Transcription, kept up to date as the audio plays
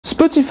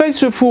Spotify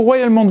se fout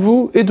royalement de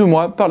vous et de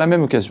moi par la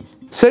même occasion.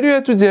 Salut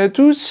à toutes et à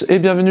tous et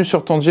bienvenue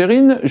sur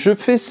Tangerine. Je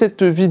fais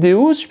cette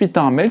vidéo suite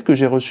à un mail que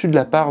j'ai reçu de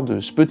la part de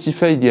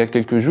Spotify il y a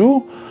quelques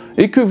jours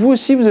et que vous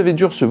aussi vous avez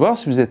dû recevoir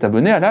si vous êtes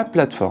abonné à la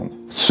plateforme.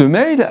 Ce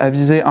mail, à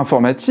visée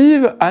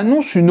informative,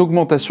 annonce une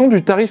augmentation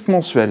du tarif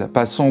mensuel,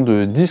 passant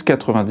de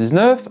 10,99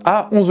 €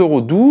 à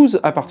 11,12 €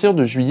 à partir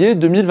de juillet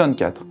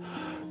 2024.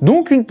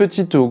 Donc une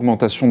petite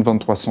augmentation de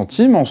 23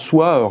 centimes, en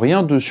soi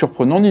rien de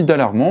surprenant ni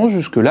d'alarmant,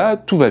 jusque-là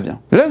tout va bien.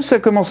 Là où ça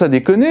commence à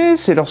déconner,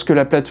 c'est lorsque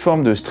la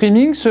plateforme de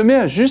streaming se met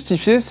à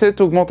justifier cette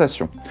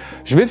augmentation.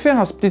 Je vais faire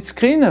un split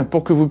screen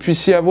pour que vous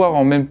puissiez avoir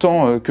en même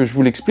temps que je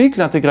vous l'explique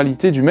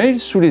l'intégralité du mail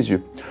sous les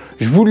yeux.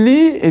 Je vous le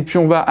lis et puis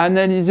on va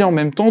analyser en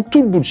même temps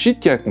tout le bullshit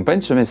qui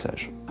accompagne ce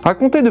message. À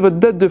compter de votre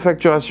date de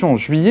facturation en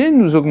juillet,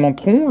 nous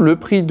augmenterons le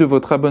prix de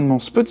votre abonnement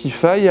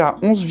Spotify à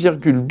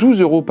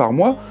 11,12 € par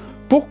mois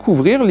pour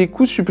couvrir les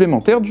coûts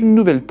supplémentaires d'une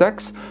nouvelle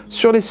taxe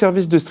sur les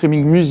services de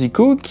streaming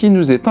musicaux qui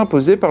nous est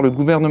imposée par le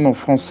gouvernement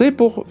français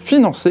pour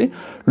financer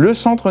le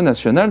Centre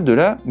national de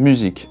la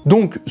musique.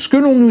 Donc, ce que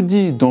l'on nous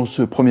dit dans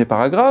ce premier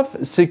paragraphe,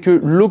 c'est que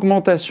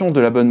l'augmentation de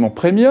l'abonnement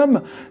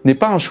premium n'est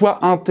pas un choix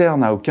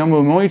interne. À aucun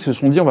moment, ils se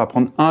sont dit on va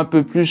prendre un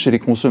peu plus chez les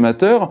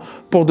consommateurs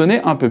pour donner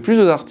un peu plus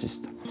aux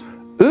artistes.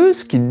 Eux,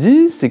 ce qu'ils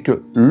disent, c'est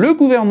que le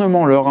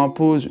gouvernement leur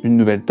impose une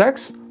nouvelle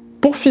taxe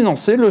pour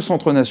financer le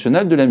Centre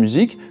national de la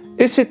musique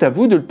et c'est à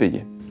vous de le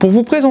payer. Pour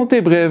vous présenter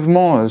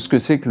brièvement ce que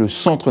c'est que le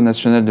Centre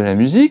national de la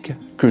musique,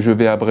 que je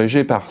vais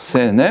abréger par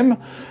CNM,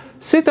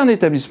 c'est un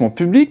établissement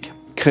public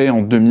créé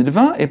en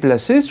 2020 et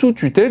placé sous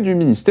tutelle du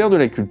ministère de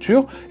la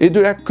Culture et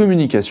de la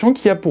Communication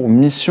qui a pour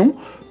mission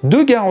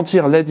de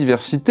garantir la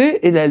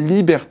diversité et la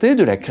liberté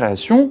de la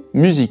création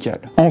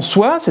musicale. En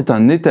soi, c'est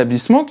un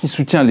établissement qui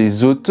soutient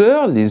les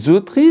auteurs, les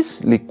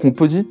autrices, les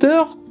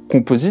compositeurs,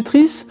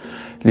 compositrices,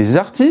 les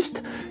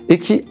artistes et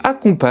qui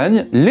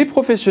accompagne les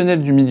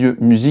professionnels du milieu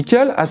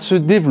musical à se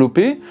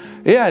développer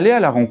et à aller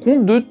à la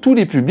rencontre de tous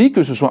les publics,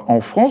 que ce soit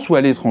en France ou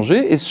à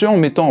l'étranger, et ce en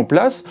mettant en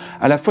place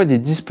à la fois des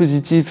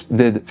dispositifs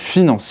d'aide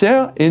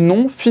financière et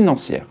non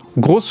financière.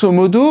 Grosso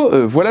modo,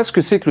 voilà ce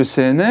que c'est que le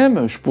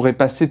CNM. Je pourrais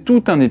passer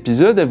tout un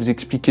épisode à vous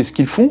expliquer ce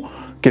qu'ils font,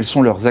 quelles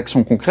sont leurs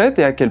actions concrètes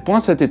et à quel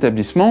point cet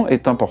établissement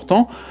est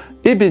important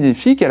et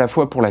bénéfique à la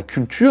fois pour la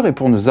culture et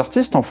pour nos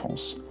artistes en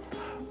France.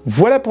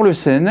 Voilà pour le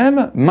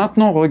CNM,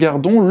 maintenant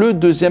regardons le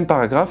deuxième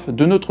paragraphe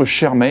de notre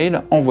cher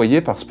mail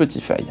envoyé par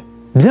Spotify.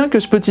 Bien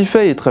que Spotify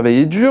ait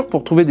travaillé dur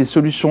pour trouver des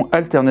solutions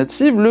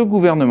alternatives, le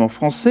gouvernement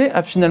français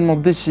a finalement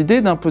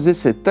décidé d'imposer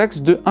cette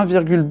taxe de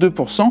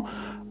 1,2%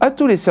 à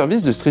tous les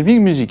services de streaming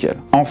musical.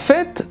 En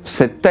fait,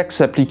 cette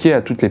taxe appliquée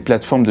à toutes les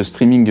plateformes de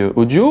streaming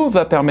audio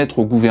va permettre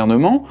au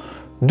gouvernement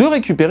de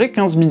récupérer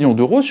 15 millions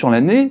d'euros sur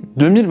l'année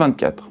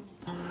 2024.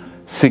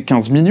 Ces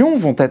 15 millions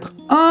vont être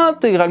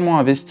intégralement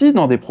investis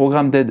dans des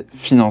programmes d'aide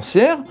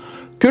financière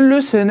que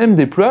le CNM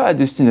déploie à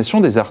destination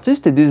des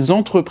artistes et des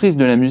entreprises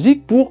de la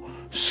musique pour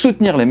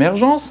soutenir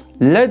l'émergence,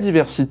 la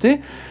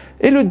diversité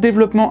et le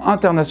développement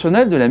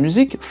international de la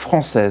musique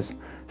française.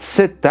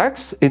 Cette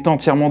taxe est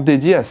entièrement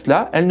dédiée à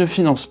cela, elle ne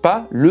finance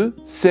pas le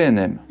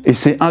CNM. Et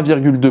ces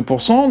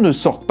 1,2% ne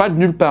sortent pas de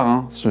nulle part,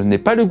 hein. Ce n'est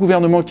pas le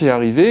gouvernement qui est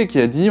arrivé et qui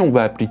a dit on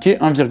va appliquer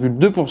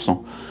 1,2%.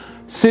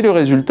 C'est le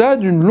résultat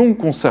d'une longue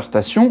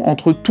concertation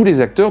entre tous les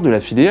acteurs de la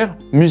filière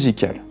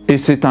musicale. Et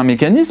c'est un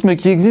mécanisme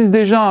qui existe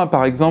déjà.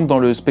 Par exemple, dans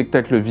le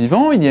spectacle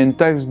vivant, il y a une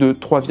taxe de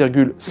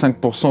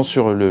 3,5%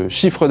 sur le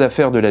chiffre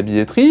d'affaires de la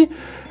billetterie,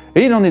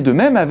 et il en est de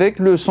même avec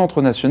le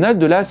Centre national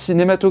de la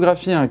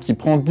cinématographie, qui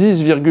prend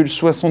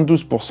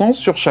 10,72%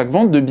 sur chaque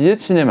vente de billets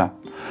de cinéma.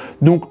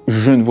 Donc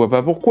je ne vois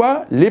pas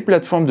pourquoi les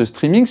plateformes de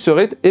streaming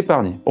seraient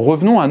épargnées.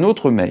 Revenons à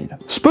notre mail.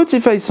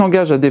 Spotify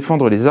s'engage à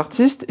défendre les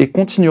artistes et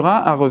continuera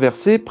à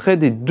reverser près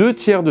des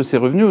 2/3 de ses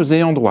revenus aux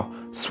ayants droit,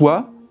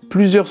 soit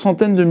plusieurs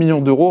centaines de millions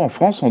d'euros en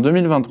France en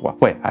 2023.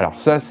 Ouais, alors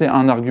ça c'est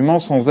un argument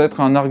sans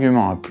être un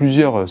argument,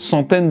 plusieurs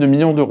centaines de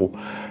millions d'euros.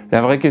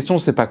 La vraie question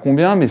c'est pas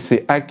combien, mais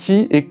c'est à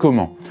qui et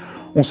comment.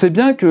 On sait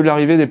bien que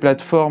l'arrivée des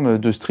plateformes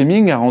de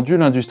streaming a rendu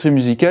l'industrie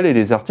musicale et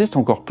les artistes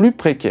encore plus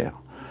précaires.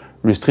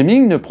 Le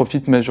streaming ne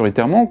profite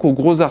majoritairement qu'aux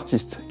gros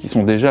artistes, qui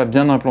sont déjà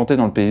bien implantés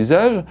dans le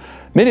paysage,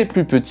 mais les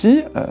plus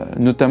petits,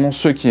 notamment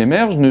ceux qui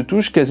émergent, ne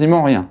touchent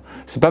quasiment rien.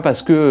 C'est pas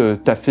parce que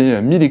t'as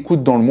fait 1000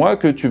 écoutes dans le mois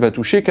que tu vas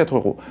toucher 4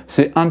 €.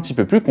 C'est un petit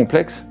peu plus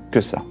complexe que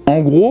ça.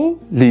 En gros,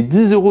 les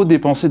 10 €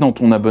 dépensés dans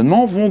ton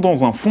abonnement vont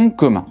dans un fonds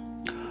commun.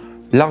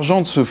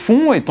 L'argent de ce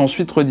fonds est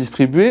ensuite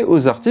redistribué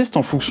aux artistes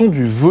en fonction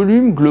du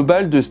volume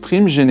global de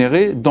streams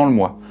générés dans le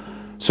mois.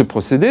 Ce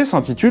procédé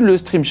s'intitule le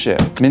stream share,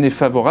 mais n'est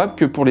favorable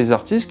que pour les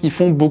artistes qui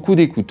font beaucoup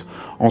d'écoutes.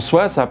 En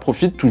soi, ça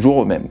profite toujours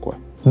aux mêmes, quoi.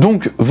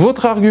 Donc,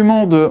 votre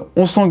argument de «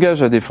 on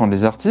s'engage à défendre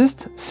les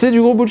artistes », c'est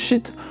du gros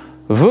bullshit.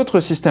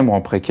 Votre système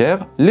rend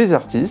précaire les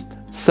artistes,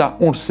 ça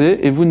on le sait,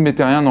 et vous ne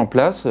mettez rien en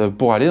place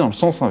pour aller dans le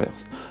sens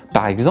inverse.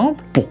 Par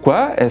exemple,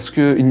 pourquoi est-ce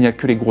qu'il n'y a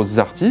que les grosses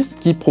artistes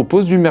qui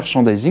proposent du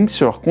merchandising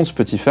sur leur compte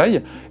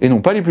Spotify et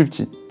non pas les plus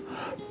petits ?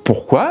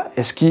 Pourquoi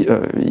est-ce qu'il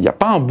n'y a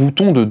pas un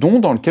bouton de don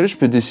dans lequel je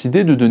peux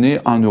décider de donner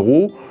 1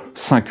 euro,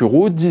 5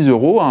 euros, 10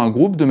 euros à un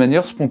groupe de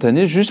manière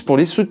spontanée juste pour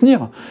les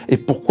soutenir? Et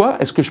pourquoi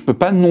est-ce que je ne peux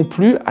pas non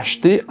plus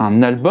acheter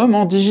un album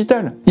en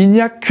digital? Il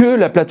n'y a que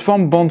la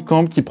plateforme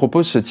Bandcamp qui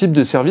propose ce type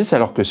de service,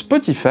 alors que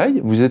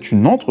Spotify, vous êtes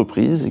une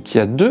entreprise qui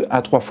a 2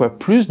 à 3 fois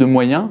plus de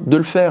moyens de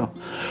le faire.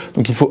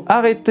 Donc il faut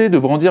arrêter de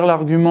brandir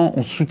l'argument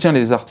on soutient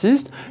les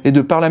artistes et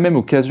de par la même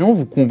occasion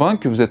vous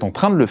convaincre que vous êtes en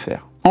train de le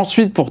faire.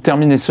 Ensuite, pour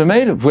terminer ce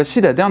mail, voici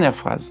la dernière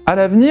phrase. À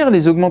l'avenir,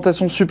 les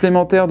augmentations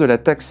supplémentaires de la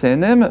taxe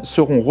CNM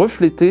seront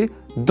reflétées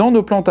dans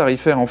nos plans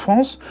tarifaires en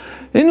France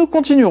et nous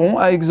continuerons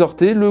à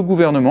exhorter le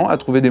gouvernement à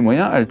trouver des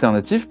moyens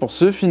alternatifs pour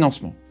ce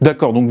financement.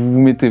 D'accord, donc vous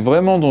vous mettez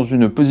vraiment dans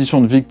une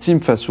position de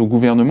victime face au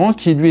gouvernement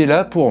qui lui est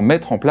là pour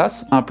mettre en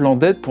place un plan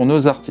d'aide pour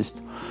nos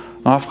artistes.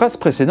 Dans la phrase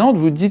précédente,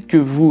 vous dites que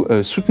vous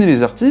soutenez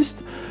les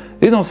artistes,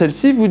 et dans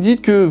celle-ci, vous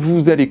dites que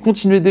vous allez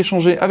continuer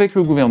d'échanger avec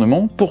le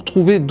gouvernement pour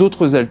trouver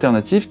d'autres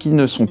alternatives qui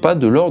ne sont pas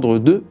de l'ordre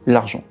de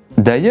l'argent.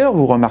 D'ailleurs,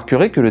 vous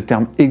remarquerez que le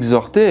terme «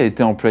 exhorter » a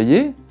été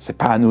employé, c'est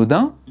pas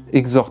anodin.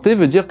 Exhorter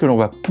veut dire que l'on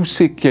va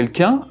pousser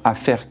quelqu'un à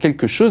faire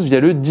quelque chose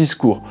via le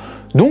discours.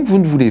 Donc vous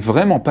ne voulez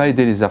vraiment pas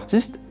aider les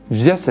artistes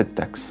via cette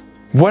taxe.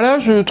 Voilà,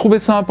 je trouvais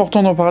ça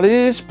important d'en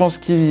parler. Je pense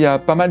qu'il y a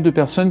pas mal de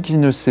personnes qui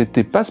ne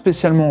s'étaient pas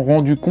spécialement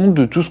rendu compte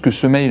de tout ce que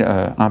ce mail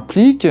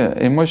implique.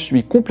 Et moi, je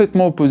suis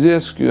complètement opposé à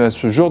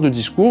ce genre de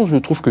discours. Je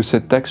trouve que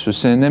cette taxe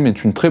CNM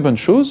est une très bonne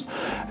chose.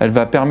 Elle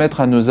va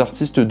permettre à nos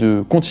artistes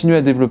de continuer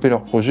à développer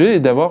leurs projets et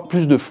d'avoir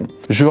plus de fonds.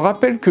 Je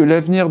rappelle que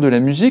l'avenir de la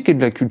musique et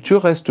de la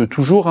culture reste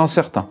toujours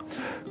incertain,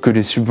 que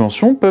les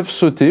subventions peuvent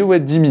sauter ou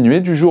être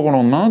diminuées du jour au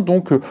lendemain.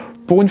 Donc,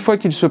 pour une fois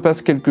qu'il se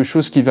passe quelque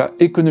chose qui va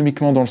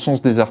économiquement dans le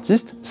sens des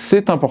artistes,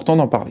 c'est important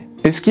d'en parler.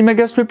 Et ce qui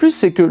m'agace le plus,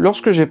 c'est que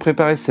lorsque j'ai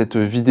préparé cette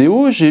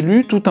vidéo, j'ai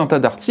lu tout un tas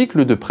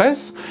d'articles de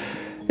presse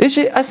et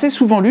j'ai assez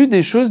souvent lu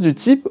des choses du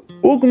type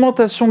 «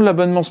 augmentation de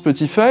l'abonnement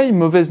Spotify,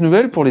 mauvaise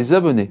nouvelle pour les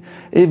abonnés ».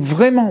 Et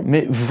vraiment,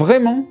 mais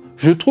vraiment,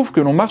 je trouve que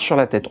l'on marche sur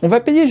la tête. On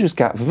va payer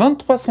jusqu'à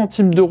 23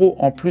 centimes d'euros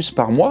en plus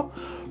par mois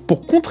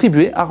pour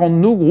contribuer à rendre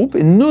nos groupes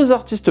et nos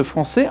artistes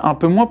français un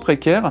peu moins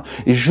précaires,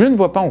 et je ne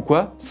vois pas en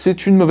quoi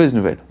c'est une mauvaise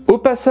nouvelle. Au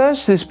passage,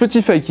 c'est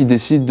Spotify qui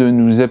décide de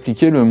nous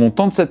appliquer le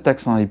montant de cette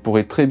taxe. Il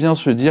pourrait très bien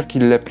se dire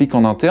qu'il l'applique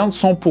en interne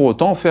sans pour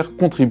autant en faire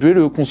contribuer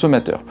le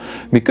consommateur.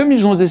 Mais comme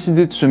ils ont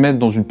décidé de se mettre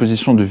dans une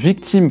position de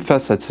victime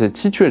face à cette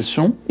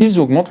situation, ils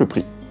augmentent le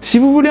prix. Si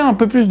vous voulez un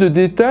peu plus de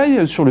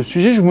détails sur le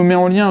sujet, je vous mets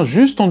en lien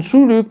juste en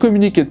dessous le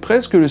communiqué de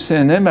presse que le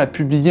CNM a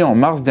publié en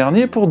mars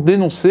dernier pour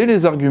dénoncer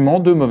les arguments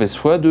de mauvaise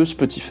foi de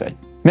Spotify.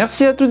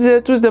 Merci à toutes et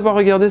à tous d'avoir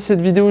regardé cette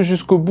vidéo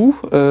jusqu'au bout.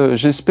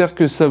 J'espère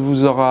que ça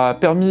vous aura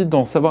permis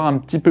d'en savoir un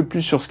petit peu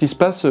plus sur ce qui se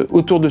passe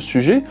autour de ce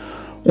sujet.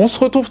 On se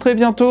retrouve très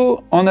bientôt.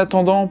 En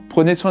attendant,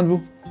 prenez soin de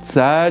vous.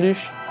 Salut!